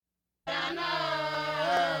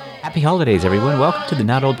Happy holidays, everyone. Welcome to the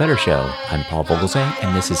Not Old Better Show. I'm Paul Vogelsang,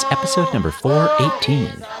 and this is episode number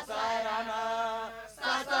 418.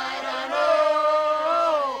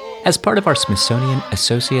 As part of our Smithsonian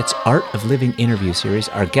Associates Art of Living interview series,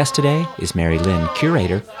 our guest today is Mary Linn,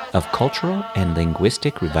 curator of Cultural and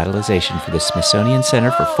Linguistic Revitalization for the Smithsonian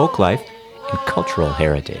Center for Folklife and Cultural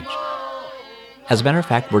Heritage. As a matter of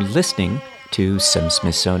fact, we're listening to some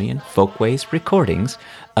Smithsonian Folkways recordings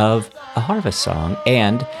of a harvest song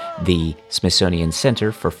and the Smithsonian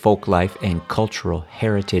Center for Folklife and Cultural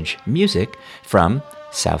Heritage music from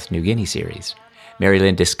South New Guinea series. Mary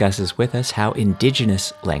Linn discusses with us how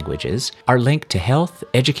indigenous languages are linked to health,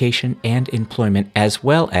 education, and employment, as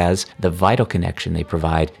well as the vital connection they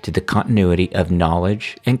provide to the continuity of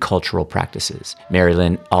knowledge and cultural practices. Mary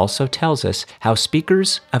Linn also tells us how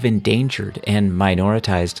speakers of endangered and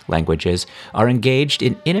minoritized languages are engaged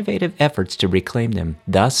in innovative efforts to reclaim them,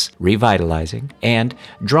 thus revitalizing and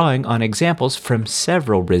drawing on examples from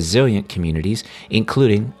several resilient communities,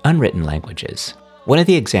 including unwritten languages. One of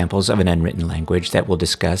the examples of an unwritten language that we'll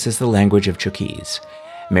discuss is the language of Chuukese.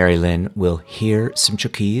 Mary Linn will hear some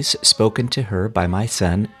Chuukese spoken to her by my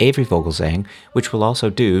son, Avery Vogelsang, which we'll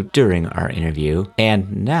also do during our interview.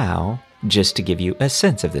 And now, just to give you a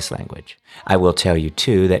sense of this language, I will tell you,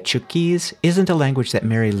 too, that Chuukese isn't a language that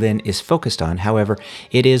Mary Linn is focused on. However,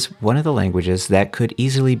 it is one of the languages that could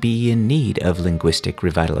easily be in need of linguistic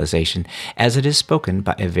revitalization, as it is spoken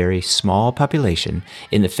by a very small population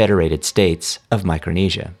in the Federated States of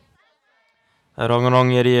Micronesia.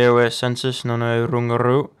 Rongrong yeri ewe census nono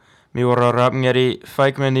rungaru, mi wara rap yeri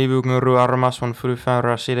faik me nibu nguru armas van frufa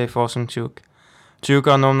rasile fosung chuk. Chuk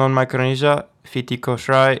anom non Micronesia, fiti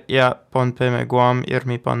koshrai ya ponpe me guam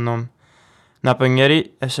irmi pannom.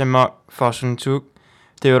 Napangeri esemak fosung chuk,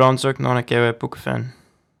 teoransuk nonakewe pukfen.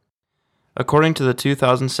 According to the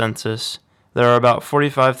 2000 census, there are about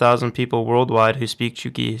 45,000 people worldwide who speak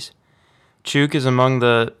Chuukese. Chuk is among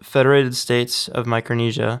the Federated States of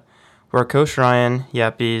Micronesia, where Koshrayan,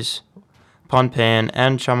 Yapese, Pohnpeian,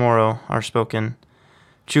 and Chamorro are spoken.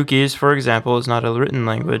 Chuukese, for example, is not a written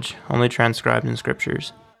language, only transcribed in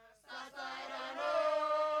scriptures.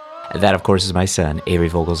 That, of course, is my son, Avery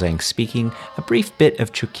Vogelsang, speaking a brief bit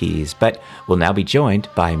of Chuukese, but will now be joined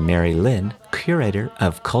by Mary Linn, curator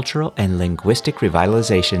of Cultural and Linguistic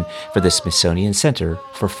Revitalization for the Smithsonian Center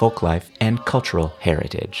for Folklife and Cultural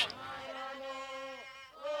Heritage.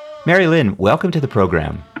 Mary Linn, welcome to the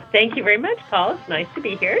program. Thank you very much, Paul. It's nice to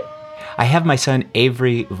be here. I have my son,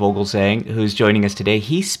 Avery Vogelsang, who's joining us today.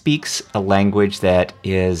 He speaks a language that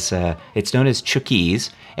is, it's known as Chuukese,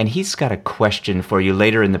 and he's got a question for you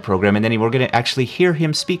later in the program, and then we're going to actually hear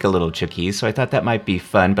him speak a little Chuukese, so I thought that might be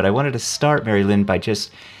fun. But I wanted to start, Mary Linn, by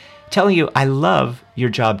just telling you I love your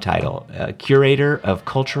job title, Curator of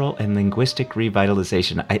Cultural and Linguistic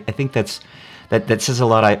Revitalization. I think that says a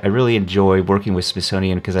lot. I really enjoy working with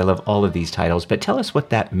Smithsonian because I love all of these titles. But tell us what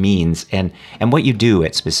that means and what you do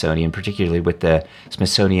at Smithsonian, particularly with the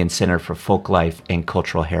Smithsonian Center for Folklife and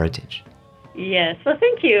Cultural Heritage. Yes, well,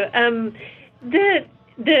 thank you.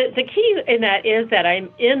 The key in that is that I'm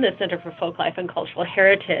in the Center for Folklife and Cultural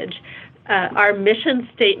Heritage. Our mission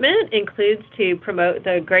statement includes to promote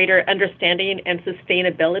the greater understanding and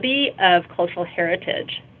sustainability of cultural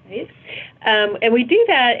heritage. Right? And we do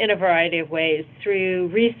that in a variety of ways, through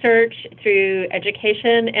research, through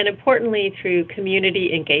education, and importantly, through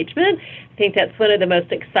community engagement. I think that's one of the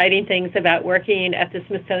most exciting things about working at the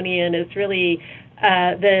Smithsonian is really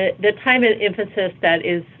the time and emphasis that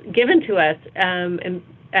is given to us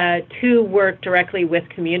to work directly with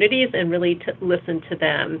communities and really to listen to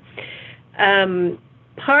them.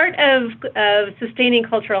 Part of sustaining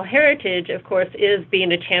cultural heritage, of course, is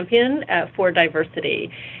being a champion for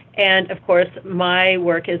diversity. And, of course, my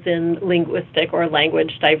work is in linguistic or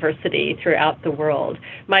language diversity throughout the world.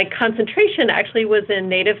 My concentration actually was in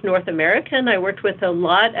Native North American. I worked with a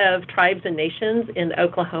lot of tribes and nations in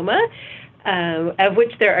Oklahoma, of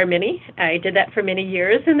which there are many. I did that for many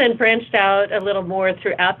years and then branched out a little more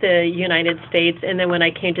throughout the United States. And then when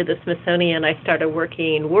I came to the Smithsonian, I started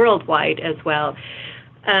working worldwide as well.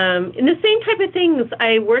 In the same type of things,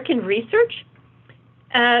 I work in research.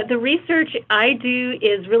 The research I do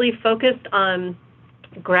is really focused on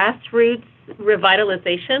grassroots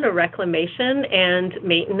revitalization or reclamation and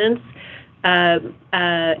maintenance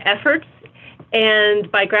efforts And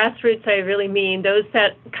by grassroots, I really mean those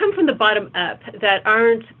that come from the bottom up, that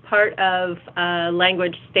aren't part of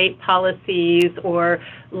language state policies or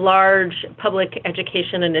large public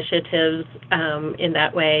education initiatives in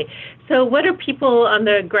that way. So what are people on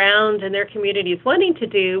the ground in their communities wanting to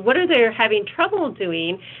do? What are they having trouble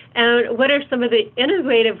doing? And what are some of the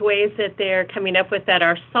innovative ways that they're coming up with that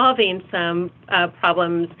are solving some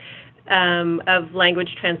problems of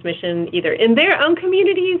language transmission, either in their own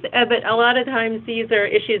communities, but a lot of times these are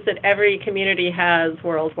issues that every community has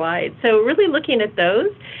worldwide. So really looking at those.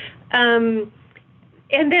 And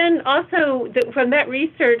then also from that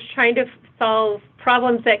research, trying to solve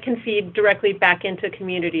problems that can feed directly back into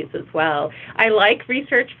communities as well. I like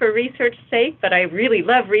research for research's sake, but I really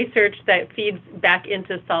love research that feeds back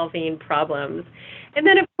into solving problems. And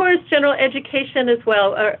then, of course, general education as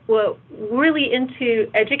well. We're really into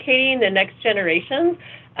educating the next generation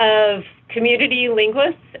of community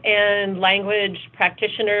linguists and language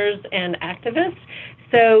practitioners and activists.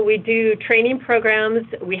 So we do training programs.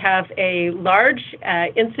 We have a large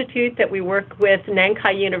institute that we work with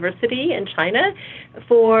Nankai University in China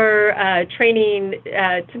for training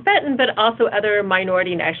Tibetan, but also other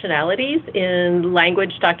minority nationalities in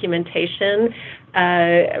language documentation,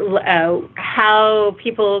 how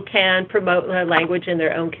people can promote language in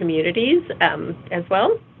their own communities as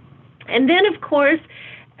well. And then, of course,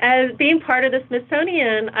 as being part of the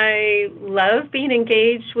Smithsonian, I love being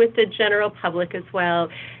engaged with the general public as well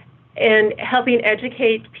and helping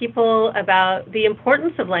educate people about the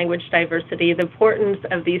importance of language diversity, the importance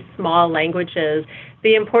of these small languages,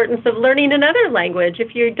 the importance of learning another language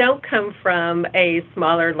if you don't come from a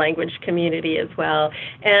smaller language community as well.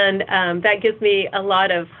 And that gives me a lot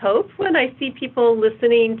of hope when I see people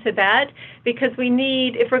listening to that, because we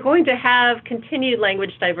need, if we're going to have continued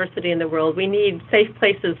language diversity in the world, we need safe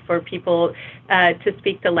places for people to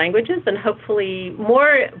speak the languages, and hopefully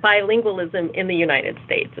more bilingualism in the United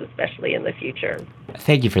States, especially in the future.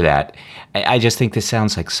 Thank you for that. I just think this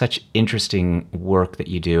sounds like such interesting work that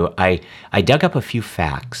you do. I dug up a few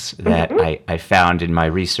facts that I found in my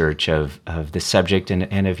research of the subject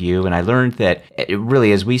and of you, and I learned that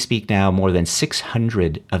really, as we speak now, more than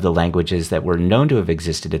 600 of the languages that were known to have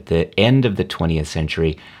existed at the end of the 20th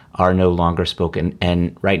century are no longer spoken.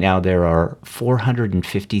 And right now there are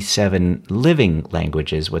 457 living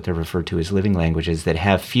languages, what they're referred to as living languages, that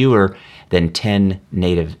have fewer than 10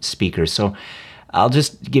 native speakers. So I'll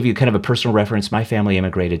just give you kind of a personal reference. My family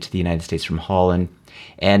immigrated to the United States from Holland,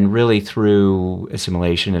 and really through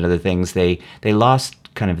assimilation and other things, they lost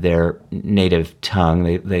kind of their native tongue.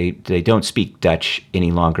 They don't speak Dutch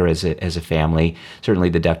any longer as a family. Certainly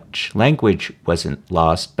the Dutch language wasn't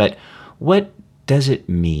lost, but what does it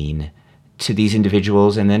mean to these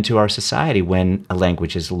individuals and then to our society when a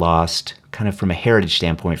language is lost, kind of from a heritage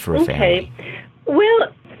standpoint for a family? Well,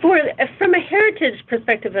 from a heritage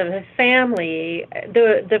perspective of a family,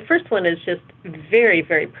 the first one is just very,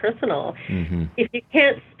 very personal. Mm-hmm. If you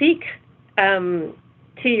can't speak to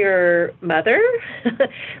your mother,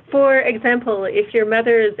 for example, if your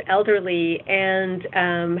mother is elderly and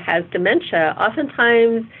has dementia,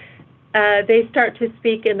 oftentimes they start to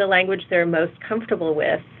speak in the language they're most comfortable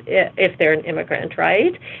with if they're an immigrant,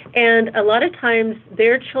 right? And a lot of times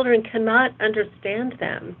their children cannot understand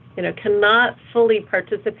them, cannot fully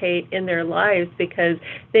participate in their lives because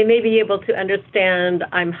they may be able to understand,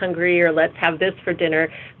 I'm hungry, or let's have this for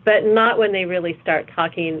dinner, but not when they really start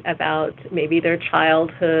talking about maybe their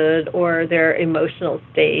childhood or their emotional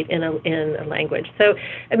state in a language. So,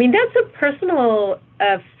 I mean, that's a personal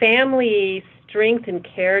family strength and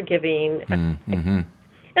caregiving. Mm-hmm.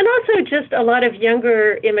 And also just a lot of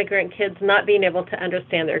younger immigrant kids not being able to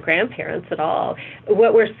understand their grandparents at all.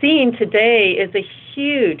 What we're seeing today is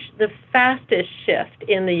the fastest shift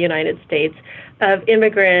in the United States of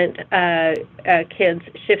immigrant kids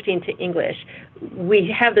shifting to English. We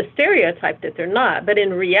have the stereotype that they're not, but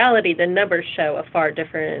in reality, the numbers show a far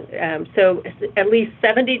different. So at least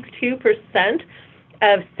 72%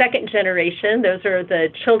 of second generation, those are the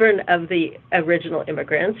children of the original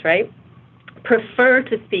immigrants, right, prefer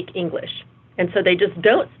to speak English. And so they just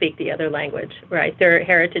don't speak the other language, right, their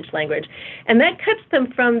heritage language. And that cuts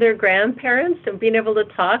them from their grandparents and being able to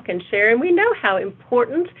talk and share. And we know how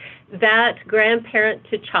important that grandparent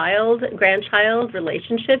to grandchild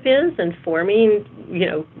relationship is in forming,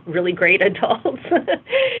 really great adults.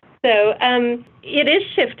 So it is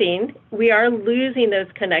shifting. We are losing those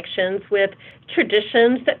connections with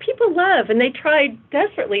traditions that people love, and they try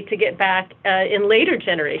desperately to get back in later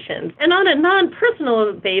generations. And on a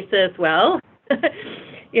non-personal basis, well,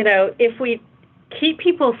 if we keep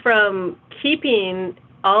people from keeping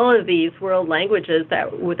all of these world languages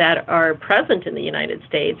that are present in the United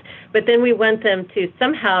States, but then we want them to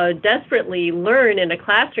somehow desperately learn in a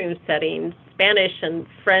classroom setting Spanish and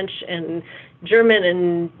French and German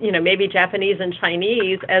and, maybe Japanese and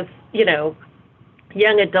Chinese as,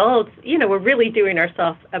 young adults. We're really doing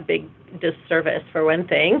ourselves a big disservice, for one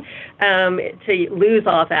thing, to lose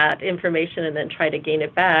all that information and then try to gain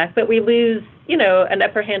it back. But we lose, an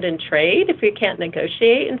upper hand in trade if we can't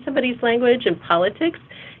negotiate in somebody's language, in politics.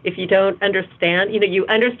 If you don't understand, you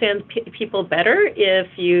understand people better if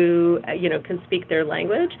you, can speak their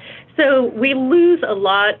language. So we lose a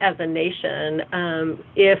lot as a nation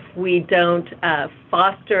if we don't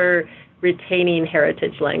foster retaining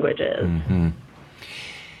heritage languages. Mm-hmm.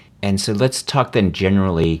 And so let's talk then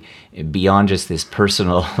generally beyond just this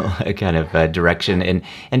personal kind of direction,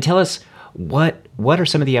 and tell us what are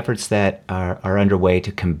some of the efforts that are underway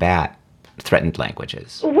to combat threatened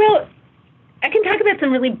languages? Well, I can talk about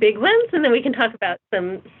some really big ones, and then we can talk about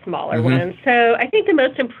some smaller ones. So I think the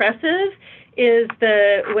most impressive is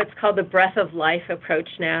what's called the breath of life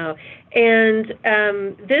approach now. And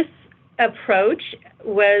this approach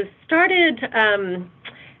was started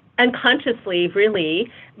unconsciously,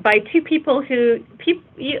 really, by two people who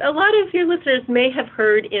a lot of your listeners may have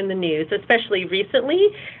heard in the news, especially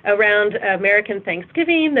recently around American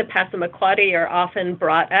Thanksgiving. The Passamaquoddy are often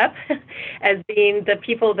brought up as being the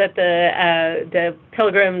people that the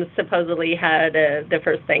Pilgrims supposedly had the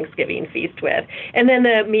first Thanksgiving feast with, and then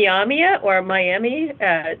the Miami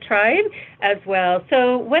tribe as well.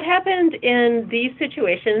 So what happened in these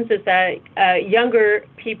situations is that younger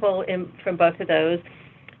people from both of those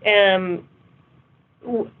had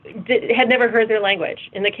never heard their language.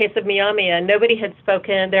 In the case of Miami, nobody had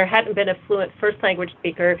spoken. There hadn't been a fluent first language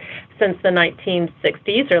speaker since the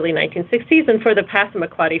 1960s, early 1960s, and for the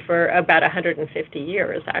Passamaquoddy for about 150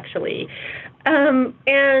 years, actually. And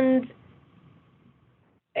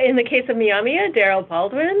in the case of Miami, Darrell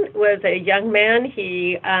Baldwin was a young man.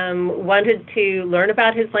 He wanted to learn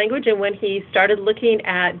about his language, and when he started looking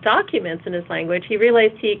at documents in his language, he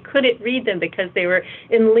realized he couldn't read them because they were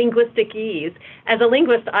in linguisticese. As a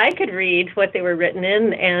linguist, I could read what they were written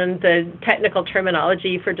in and the technical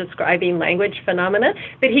terminology for describing language phenomena,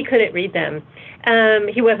 but he couldn't read them.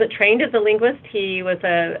 He wasn't trained as a linguist. He was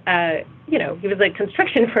he was a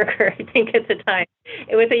construction worker, I think, at the time,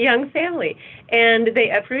 with a young family. And they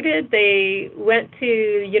uprooted. They went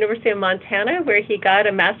to the University of Montana, where he got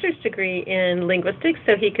a master's degree in linguistics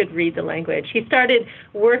so he could read the language. He started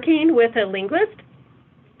working with a linguist,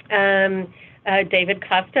 David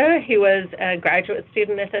Costa, who was a graduate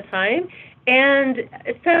student at the time. And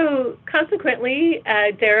so consequently,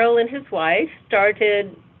 Darrell and his wife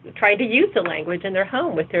started trying to use the language in their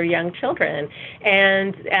home with their young children,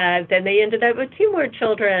 and then they ended up with two more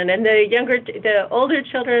children, and the older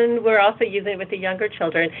children were also using it with the younger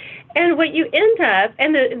children. And what you end up,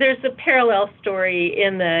 and there's a parallel story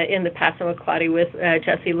in the Passamaquoddy with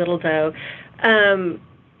Jessie Littledoe.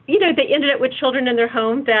 They ended up with children in their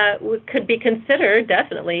home that could be considered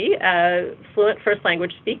definitely fluent first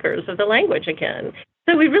language speakers of the language again.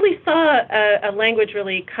 So we really saw a language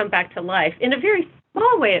really come back to life in a very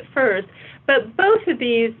small way at first, but both of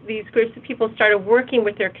these groups of people started working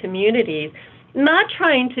with their communities, not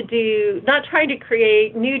trying to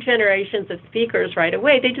create new generations of speakers right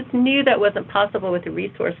away. They just knew that wasn't possible with the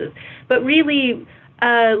resources, but really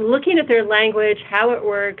looking at their language, how it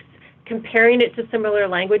works, comparing it to similar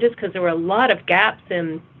languages, because there were a lot of gaps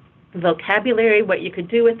in vocabulary, what you could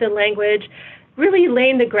do with the language, really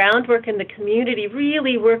laying the groundwork in the community,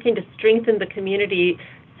 really working to strengthen the community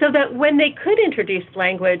so that when they could introduce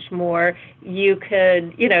language more,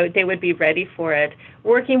 they would be ready for it.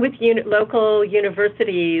 Working with local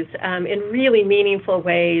universities in really meaningful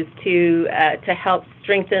ways to help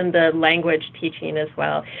strengthen the language teaching as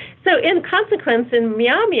well. So in consequence, in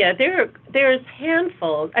Miami, there's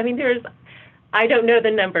handfuls. I don't know the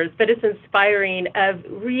numbers, but it's inspiring, of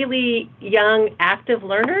really young, active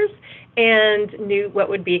learners and what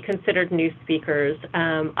would be considered new speakers.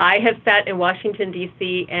 I have sat in Washington,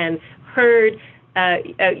 D.C. and heard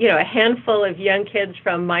a handful of young kids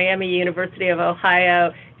from Miami University of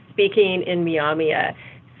Ohio speaking in Miami.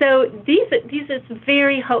 So these is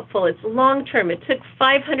very hopeful. It's long-term. It took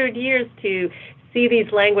 500 years to see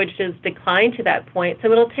these languages decline to that point,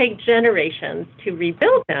 so it'll take generations to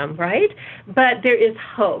rebuild them, right? But there is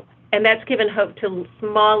hope, and that's given hope to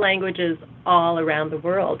small languages all around the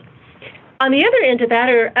world. On the other end of that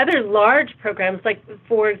are other large programs, like,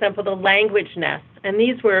 for example, the Language Nests, and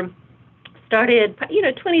these were started,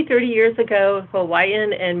 20, 30 years ago,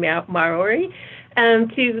 Hawaiian and Maori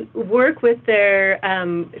to work with their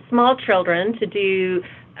small children to do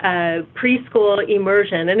preschool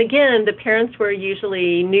immersion. And again, the parents were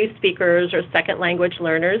usually new speakers or second language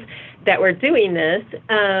learners that were doing this,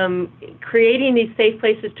 creating these safe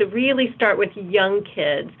places to really start with young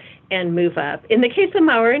kids and move up. In the case of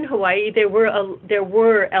Maori in Hawaii, there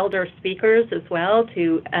were elder speakers as well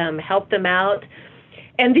to help them out.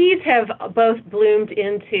 And these have both bloomed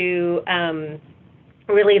into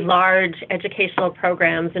really large educational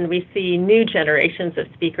programs, and we see new generations of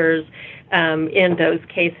speakers in those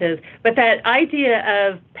cases. But that idea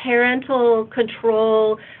of parental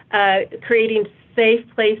control, creating safe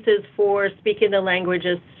places for speaking the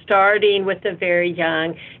languages, starting with the very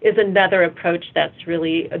young, is another approach that's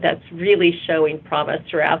really showing promise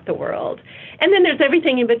throughout the world. And then there's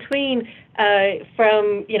everything in between,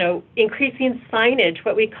 from increasing signage,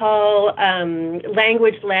 what we call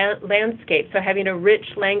language landscape. So having a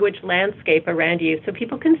rich language landscape around you, so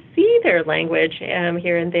people can see their language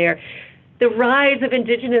here and there. The rise of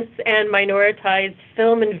indigenous and minoritized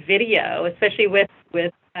film and video, especially with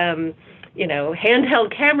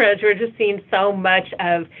handheld cameras, we're just seeing so much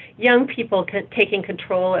of young people taking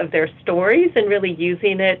control of their stories and really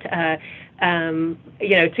using it,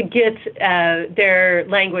 to get their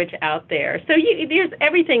language out there. So there's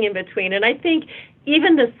everything in between, and I think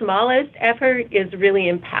even the smallest effort is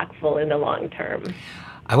really impactful in the long term.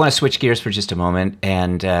 I want to switch gears for just a moment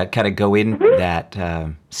and kind of go in that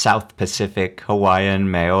South Pacific Hawaiian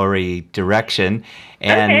Maori direction.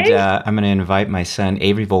 And okay. I'm going to invite my son,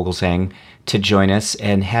 Avery Vogelsang, to join us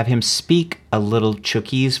and have him speak a little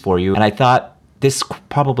Chuukese for you. And I thought this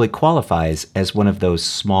probably qualifies as one of those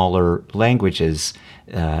smaller languages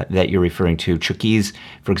that you're referring to. Chuukese,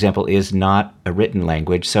 for example, is not a written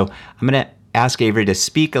language. So I'm going to ask Avery to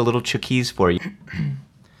speak a little Chuukese for you.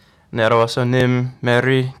 Neroaso nim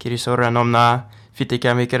Mary kirisora nomna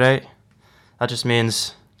fitikamikerei. That just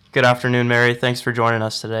means good afternoon, Mary. Thanks for joining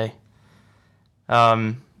us today.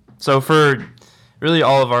 So for really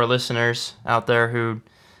all of our listeners out there who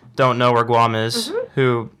don't know where Guam is,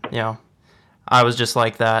 who, I was just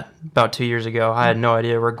like that about 2 years ago. I had no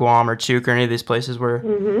idea where Guam or Chuuk or any of these places were.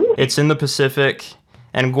 It's in the Pacific,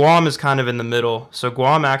 and Guam is kind of in the middle. So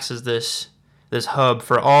Guam acts as this hub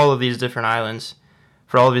for all of these different islands,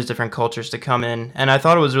 for all of these different cultures to come in. And I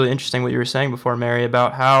thought it was really interesting what you were saying before, Mary,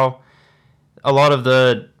 about how a lot of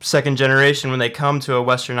the second generation, when they come to a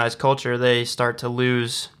westernized culture, they start to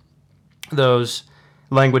lose those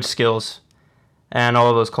language skills and all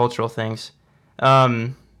of those cultural things.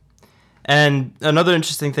 And another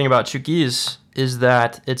interesting thing about Chuukese is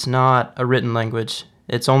that it's not a written language.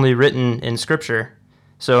 It's only written in scripture,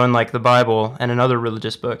 so in like the Bible and in other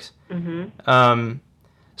religious books.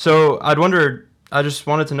 So I just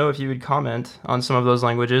wanted to know if you would comment on some of those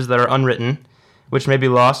languages that are unwritten, which may be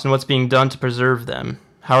lost, and what's being done to preserve them.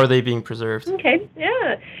 How are they being preserved? Okay,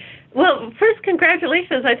 yeah. Well, first,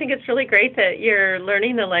 congratulations. I think it's really great that you're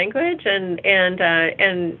learning the language, and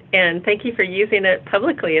thank you for using it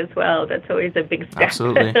publicly as well. That's always a big step.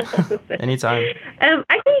 Absolutely. Anytime.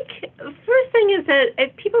 I think first thing is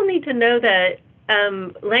that people need to know that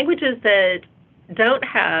languages that don't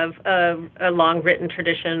have a long written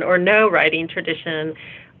tradition or no writing tradition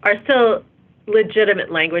are still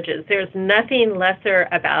legitimate languages. There's nothing lesser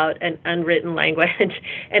about an unwritten language.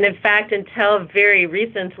 And in fact, until very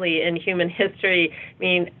recently in human history,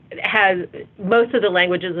 most of the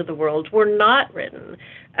languages of the world were not written.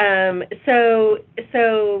 So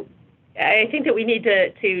I think that we need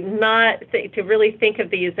to really think of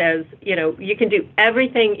these as, you can do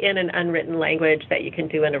everything in an unwritten language that you can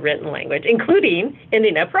do in a written language, including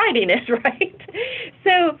ending up writing it, right?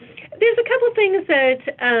 So there's a couple things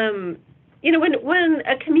that, when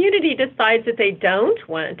a community decides that they don't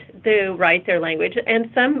want to write their language, and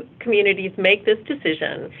some communities make this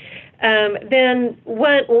decision,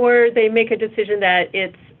 or they make a decision that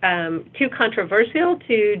it's too controversial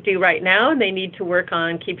to do right now, and they need to work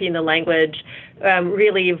on keeping the language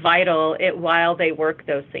really vital while they work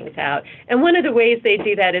those things out. And one of the ways they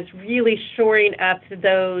do that is really shoring up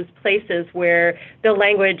those places where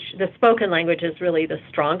the spoken language is really the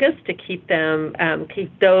strongest, to keep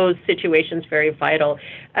those situations very vital.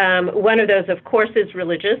 One of those, of course, is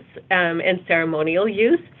religious and ceremonial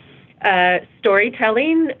use.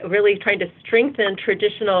 Storytelling, really trying to strengthen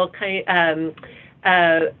traditional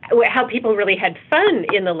how people really had fun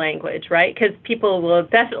in the language, right? Because people will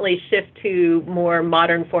definitely shift to more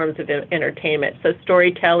modern forms of entertainment. So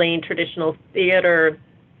storytelling, traditional theater,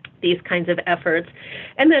 these kinds of efforts.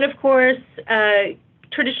 And then, of course,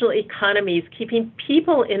 traditional economies, keeping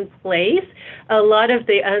people in place. A lot of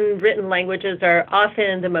the unwritten languages are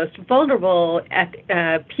often the most vulnerable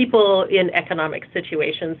people in economic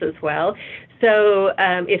situations as well. So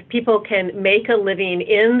if people can make a living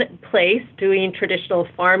in place doing traditional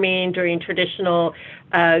farming, doing traditional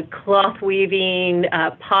cloth weaving,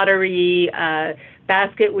 pottery,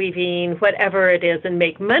 basket weaving, whatever it is, and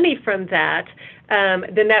make money from that,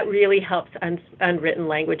 then that really helps unwritten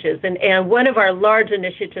languages. And one of our large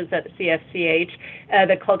initiatives at CFCH,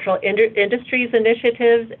 the Cultural Industries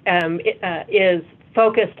Initiative, is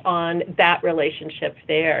focused on that relationship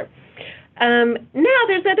there. Now,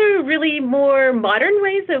 there's other really more modern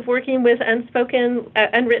ways of working with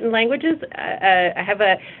unwritten languages. I have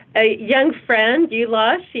a young friend,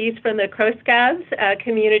 Yula. She's from the Kroskabs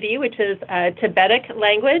community, which is a Tibetic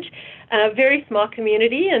language, a very small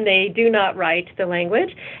community, and they do not write the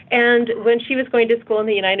language. And when she was going to school in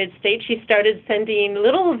the United States, she started sending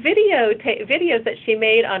little videos that she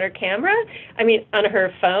made on on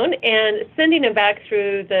her phone, and sending them back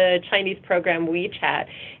through the Chinese program WeChat.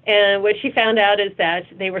 And what she found out is that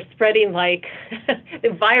they were spreading like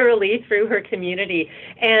virally through her community,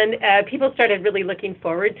 and people started really looking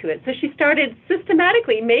forward to it. So she started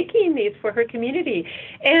systematically making these for her community,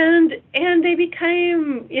 and they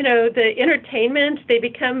became, the entertainment. They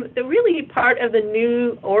become really part of the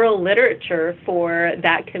new oral literature for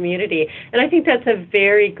that community. And I think that's a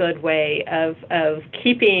very good way of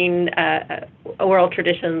keeping oral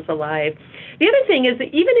traditions alive. The other thing is that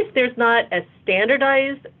even if there's not a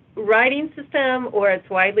standardized writing system or it's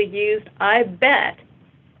widely used, I bet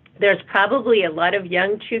there's probably a lot of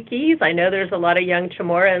young Chukis. I know there's a lot of young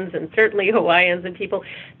Chamorros and certainly Hawaiians and people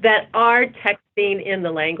that are texting in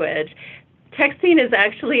the language. Texting is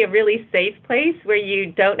actually a really safe place where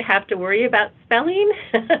you don't have to worry about spelling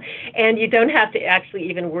and you don't have to actually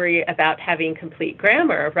even worry about having complete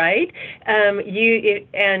grammar, right?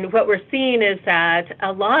 And what we're seeing is that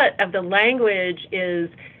a lot of the language is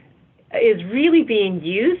really being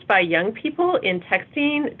used by young people in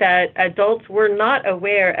texting that adults were not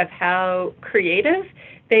aware of how creative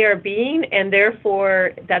they are being, and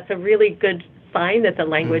therefore that's a really good sign that the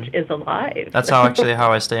language is alive. That's how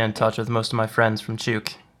I stay in touch with most of my friends from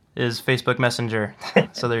Chuk, is Facebook Messenger.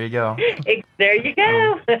 So there you go. There you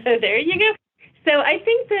go. There you go. So I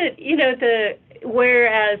think that,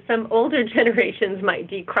 whereas some older generations might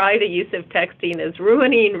decry the use of texting as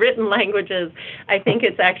ruining written languages, I think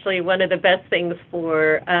it's actually one of the best things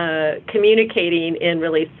for communicating in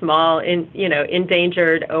really small,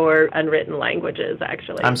 endangered or unwritten languages,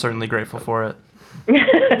 actually. I'm certainly grateful for it.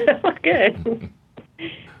 Well, good.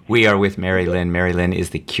 We are with Mary Linn. Mary Linn is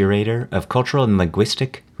the curator of cultural and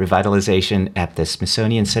linguistic revitalization at the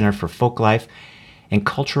Smithsonian Center for Folklife and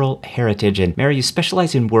Cultural Heritage. And Mary, you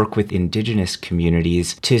specialize in work with indigenous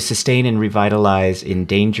communities to sustain and revitalize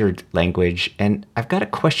endangered language. And I've got a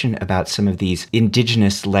question about some of these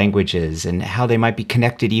indigenous languages and how they might be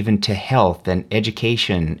connected even to health and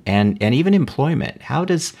education and even employment. How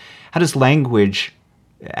does language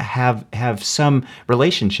have some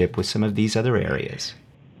relationship with some of these other areas?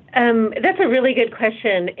 That's a really good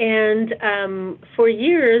question. And for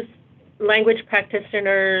years, language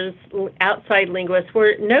practitioners, outside linguists,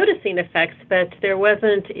 were noticing effects, but there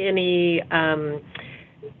wasn't any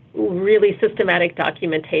really systematic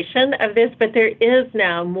documentation of this. But there is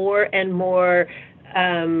now more and more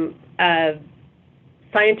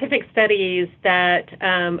scientific studies that,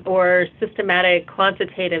 or systematic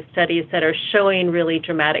quantitative studies that are showing really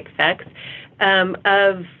dramatic effects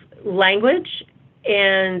of language,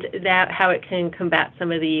 and that how it can combat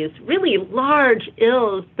some of these really large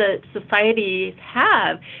ills that societies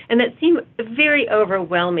have and that seem very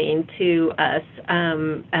overwhelming to us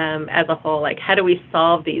as a whole. Like, how do we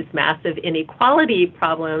solve these massive inequality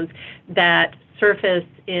problems that surface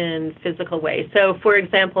in physical ways? So, for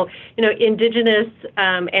example, indigenous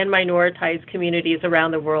and minoritized communities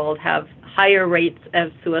around the world have higher rates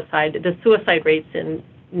of suicide. The suicide rates in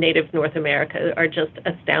Native North America are just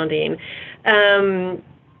astounding.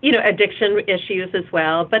 Addiction issues as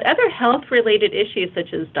well, but other health-related issues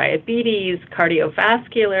such as diabetes,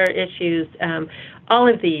 cardiovascular issues, all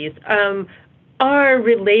of these are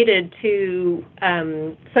related to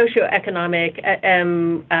socioeconomic,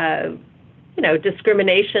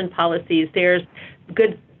 discrimination policies. There's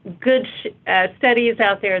good studies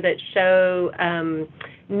out there that show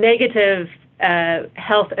negative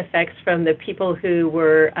health effects from the people who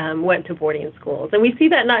went to boarding schools. And we see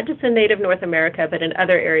that not just in Native North America, but in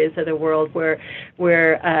other areas of the world where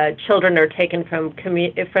children are taken from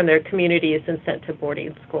their communities and sent to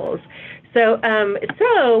boarding schools. So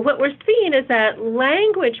what we're seeing is that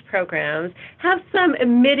language programs have some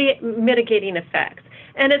immediate mitigating effects.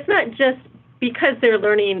 And it's not just because they're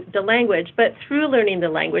learning the language, but through learning the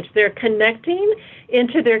language, they're connecting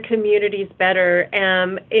into their communities better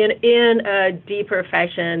in a deeper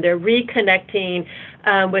fashion. They're reconnecting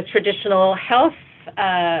with traditional health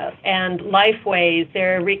and life ways.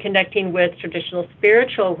 They're reconnecting with traditional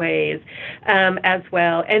spiritual ways as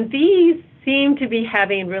well. And these seem to be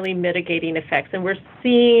having really mitigating effects, and we're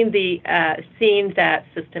seeing that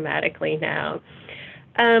systematically now.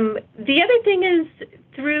 The other thing is,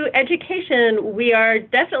 through education, we are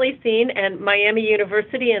definitely seeing, and Miami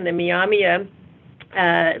University and the Miami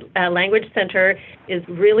Language Center is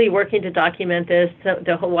really working to document this. So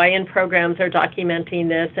the Hawaiian programs are documenting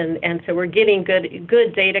this, and so we're getting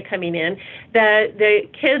good data coming in that the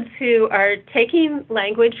kids who are taking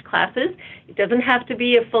language classes, it doesn't have to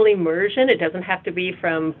be a full immersion. It doesn't have to be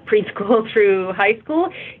from preschool through high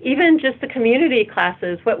school. Even just the community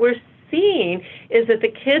classes, what we're seeing is that the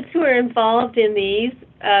kids who are involved in these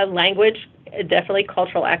language, definitely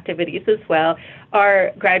cultural activities as well,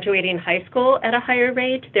 are graduating high school at a higher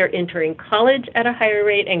rate. They're entering college at a higher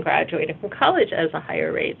rate and graduating from college at a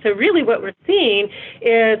higher rate. So really what we're seeing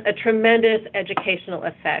is a tremendous educational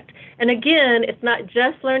effect. And again, it's not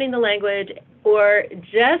just learning the language or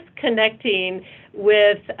just connecting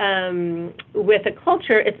with a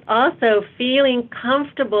culture. It's also feeling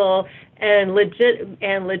comfortable and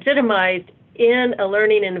legitimized in a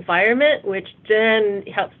learning environment, which then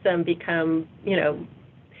helps them become,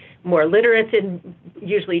 more literate in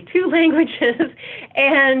usually two languages,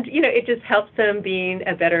 and it just helps them being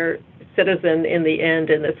a better citizen in the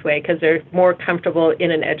end in this way, because they're more comfortable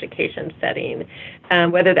in an education setting,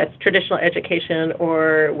 whether that's traditional education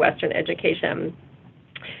or Western education.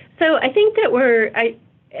 So I think that we're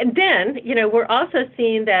also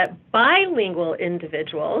seeing that bilingual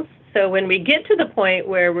individuals. So when we get to the point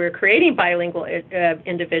where we're creating bilingual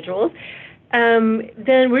individuals,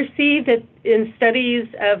 then we see that in studies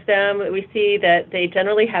of them, we see that they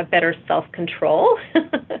generally have better self-control.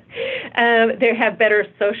 They have better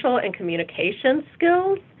social and communication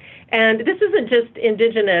skills. And this isn't just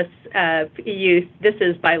indigenous youth, this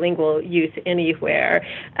is bilingual youth anywhere.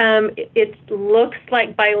 It looks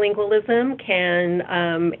like bilingualism can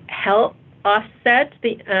help offset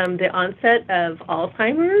the onset of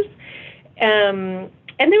Alzheimer's. And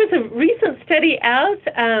there was a recent study out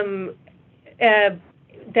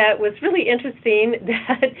that was really interesting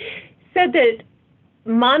that said that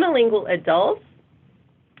monolingual adults,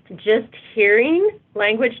 just hearing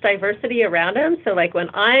language diversity around them, so like when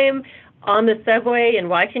I'm on the subway in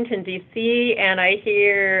Washington, D.C., and I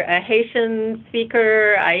hear a Haitian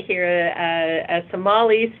speaker, I hear a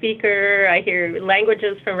Somali speaker, I hear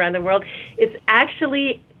languages from around the world, it's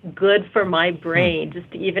actually good for my brain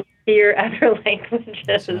just to even hear other languages.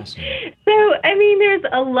 Awesome. So, there's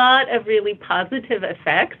a lot of really positive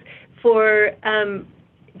effects for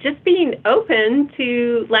just being open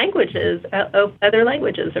to languages, other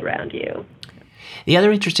languages around you. The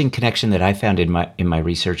other interesting connection that I found in my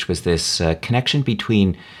research was this connection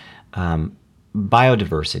between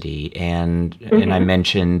biodiversity and I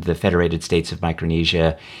mentioned the Federated States of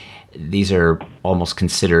Micronesia. These are almost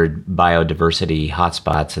considered biodiversity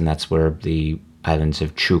hotspots, and that's where the islands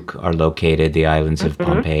of Chuuk are located, the islands of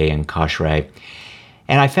Pohnpei and Kashrai.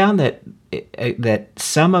 And I found that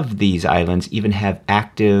some of these islands even have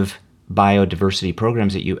active biodiversity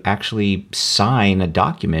programs that you actually sign a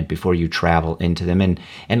document before you travel into them.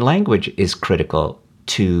 And language is critical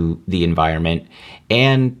to the environment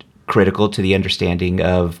and critical to the understanding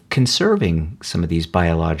of conserving some of these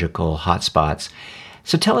biological hotspots.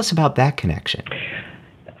 So tell us about that connection.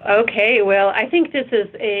 Okay, well, I think this is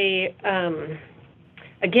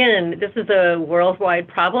this is a worldwide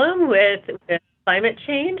problem with climate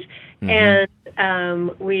change, and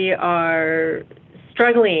we are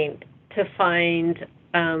struggling to find,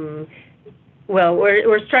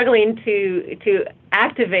 we're struggling to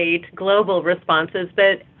activate global responses,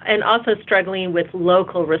 and also struggling with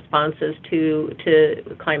local responses to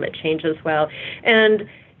climate change as well. And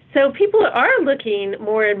so people are looking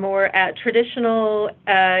more and more at traditional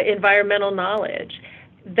environmental knowledge.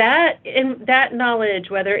 That knowledge,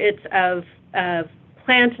 whether it's of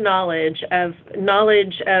plant knowledge of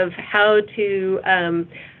how to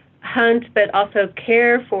hunt, but also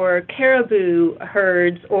care for caribou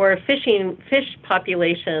herds or fish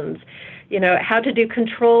populations, how to do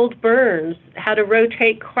controlled burns, how to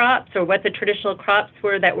rotate crops, or what the traditional crops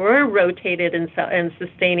were that were rotated and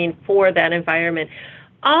sustaining for that environment.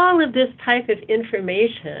 All of this type of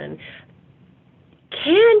information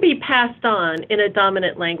can be passed on in a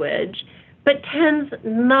dominant language, but tends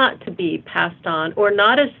not to be passed on, or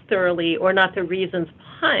not as thoroughly, or not the reasons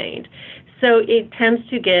behind. So it tends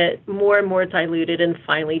to get more and more diluted and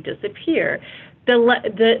finally disappear.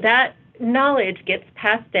 That knowledge gets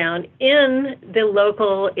passed down in the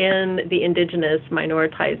local, in the indigenous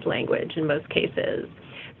minoritized language in most cases.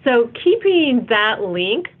 So keeping that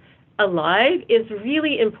link alive is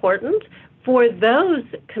really important for those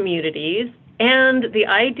communities, and the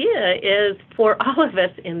idea is for all of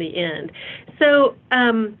us in the end. So,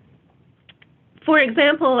 for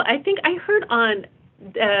example, I think I heard on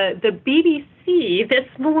the BBC this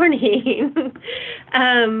morning,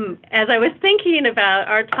 as I was thinking about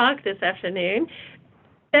our talk this afternoon,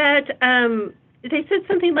 that they said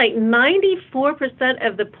something like 94%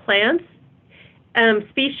 of the plants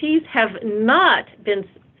species have not been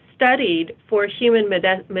studied for human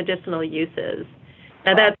medicinal uses.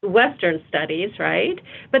 Now, that's Western studies, right?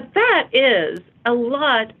 But that is a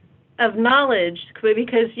lot of knowledge,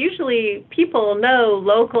 because usually people know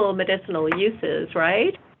local medicinal uses,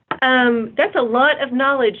 right? That's a lot of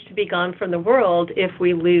knowledge to be gone from the world if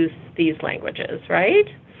we lose these languages, right?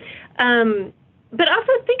 But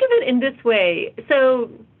also think of it in this way. So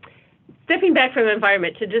stepping back from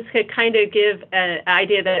environment, to just kind of give an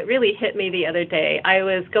idea that really hit me the other day, I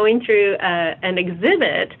was going through an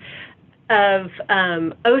exhibit of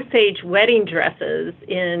Osage wedding dresses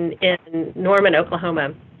in Norman,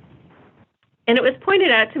 Oklahoma. And it was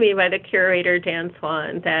pointed out to me by the curator, Dan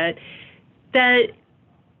Swan, that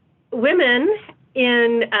women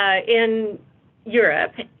in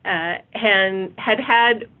Europe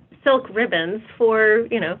had silk ribbons for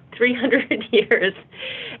 300 years,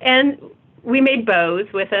 and we made bows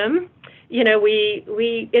with them.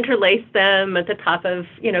 We interlaced them at the top of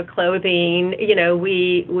clothing. We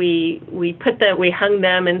hung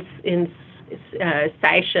them in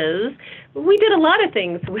sashes. We did a lot of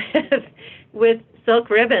things with silk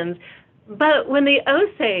ribbons. But when the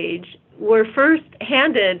Osage were first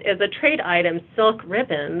handed as a trade item silk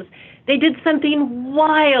ribbons, they did something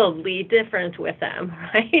wildly different with them,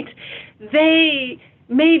 right? They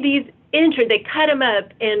made these they cut them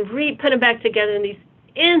up and put them back together in these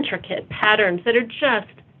intricate patterns that are just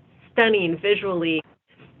stunning visually.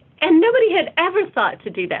 And nobody had ever thought to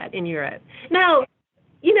do that in Europe. Now,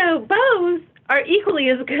 bows are equally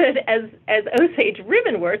as good as Osage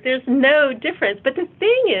ribbon work. There's no difference. But the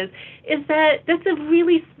thing is that that's a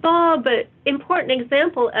really small but important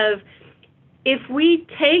example of, if we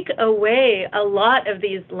take away a lot of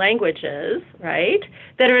these languages, right,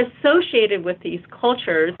 that are associated with these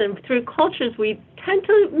cultures, and through cultures we tend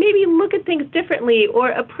to maybe look at things differently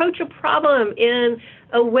or approach a problem in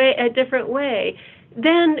a different way,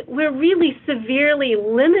 then we're really severely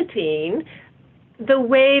limiting the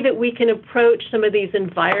way that we can approach some of these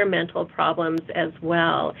environmental problems as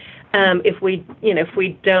well. If we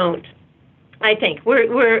don't, I think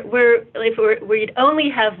we'd only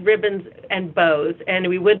have ribbons and bows, and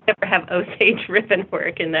we would never have Osage ribbon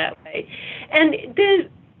work in that way. And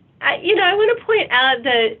I want to point out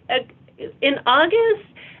that in August,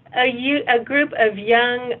 a group of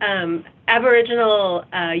young Aboriginal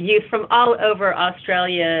youth from all over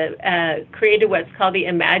Australia created what's called the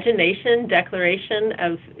Imagination Declaration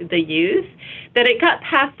of the Youth, that it got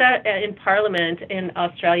passed out in Parliament in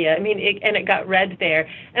Australia. And it got read there.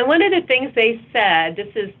 And one of the things they said, this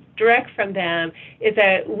is direct from them, is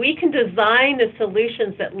that we can design the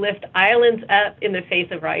solutions that lift islands up in the face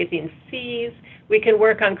of rising seas. We can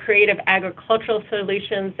work on creative agricultural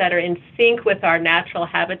solutions that are in sync with our natural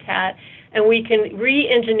habitat. And we can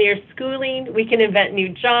re-engineer schooling, we can invent new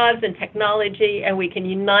jobs and technology, and we can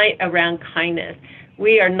unite around kindness.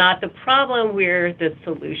 We are not the problem, we're the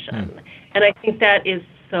solution. And I think that is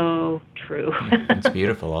so true. It's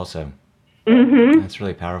beautiful also. Mm-hmm. That's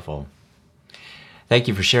really powerful. Thank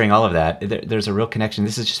you for sharing all of that. There's a real connection.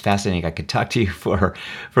 This is just fascinating. I could talk to you for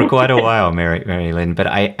quite a while, Mary Linn, but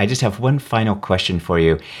I just have one final question for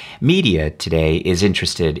you. Media today is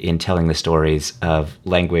interested in telling the stories of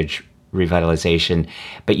language revitalization,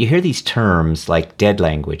 but you hear these terms like dead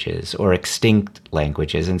languages or extinct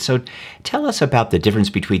languages. And so tell us about the difference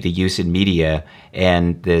between the use in media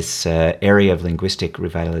and this area of linguistic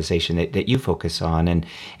revitalization that you focus on.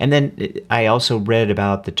 And then I also read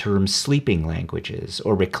about the term sleeping languages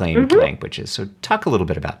or reclaimed languages. So talk a little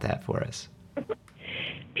bit about that for us.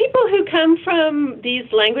 People who come from these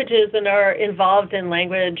languages and are involved in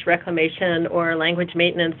language reclamation or language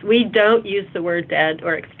maintenance, we don't use the word dead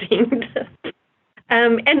or extinct.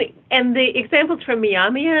 And the examples from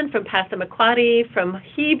Miami, from Passamaquoddy, from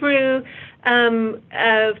Hebrew, from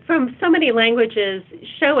so many languages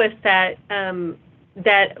show us that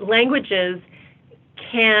that languages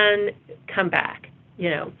can come back.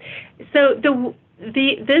 So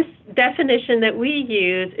this definition that we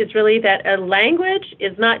use is really that a language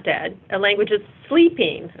is not dead. A language is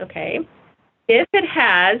sleeping. Okay. If it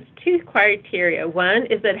has two criteria. One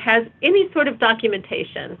is that it has any sort of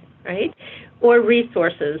documentation, right? Or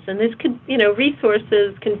resources. And this could,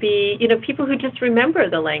 resources can be, people who just remember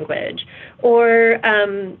the language. Or,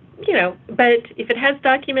 but if it has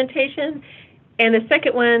documentation, and the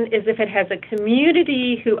second one is if it has a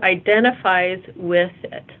community who identifies with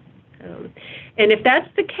it. And if that's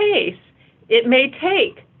the case, it may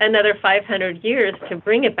take another 500 years to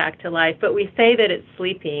bring it back to life, but we say that it's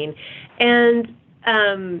sleeping. And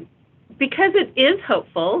because it is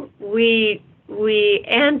hopeful,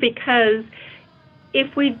 and because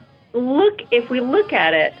if we look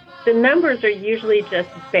at it, the numbers are usually just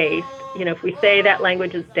based, if we say that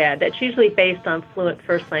language is dead, that's usually based on fluent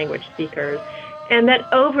first language speakers. And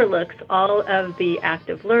that overlooks all of the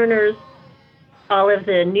active learners, all of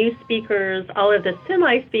the new speakers, all of the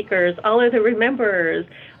semi-speakers, all of the rememberers,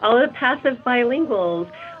 all of the passive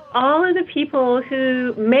bilinguals, all of the people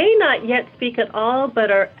who may not yet speak at all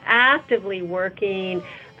but are actively working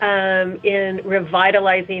in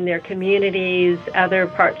revitalizing their communities, other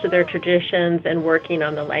parts of their traditions, and working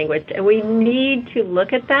on the language. And we need to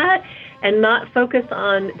look at that and not focus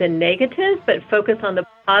on the negative, but focus on the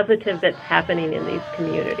positive that's happening in these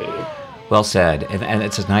communities. Well said, and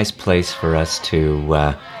it's a nice place for us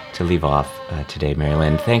to leave off today, Mary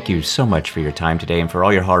Linn. Thank you so much for your time today and for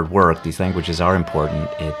all your hard work. These languages are important.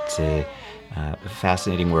 It's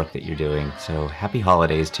fascinating work that you're doing. So happy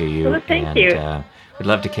holidays to you. Well, thank you. We'd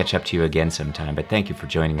love to catch up to you again sometime, but thank you for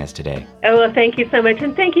joining us today. Oh, well, thank you so much,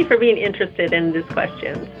 and thank you for being interested in this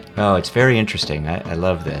question. Oh, it's very interesting. I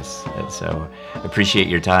love this, and so appreciate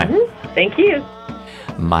your time. Mm-hmm. Thank you.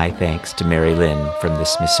 My thanks to Mary Linn from the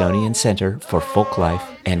Smithsonian Center for Folk Life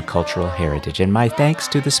and Cultural Heritage, and my thanks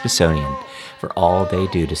to the Smithsonian for all they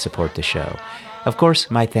do to support the show. Of course,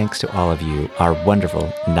 my thanks to all of you, our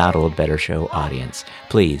wonderful Not Old Better Show audience.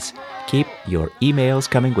 Please keep your emails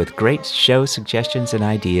coming with great show suggestions and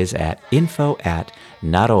ideas at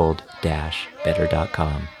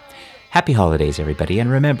info@notold-better.com. Happy holidays, everybody, and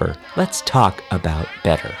remember, let's talk about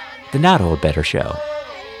better. The Not Old Better Show.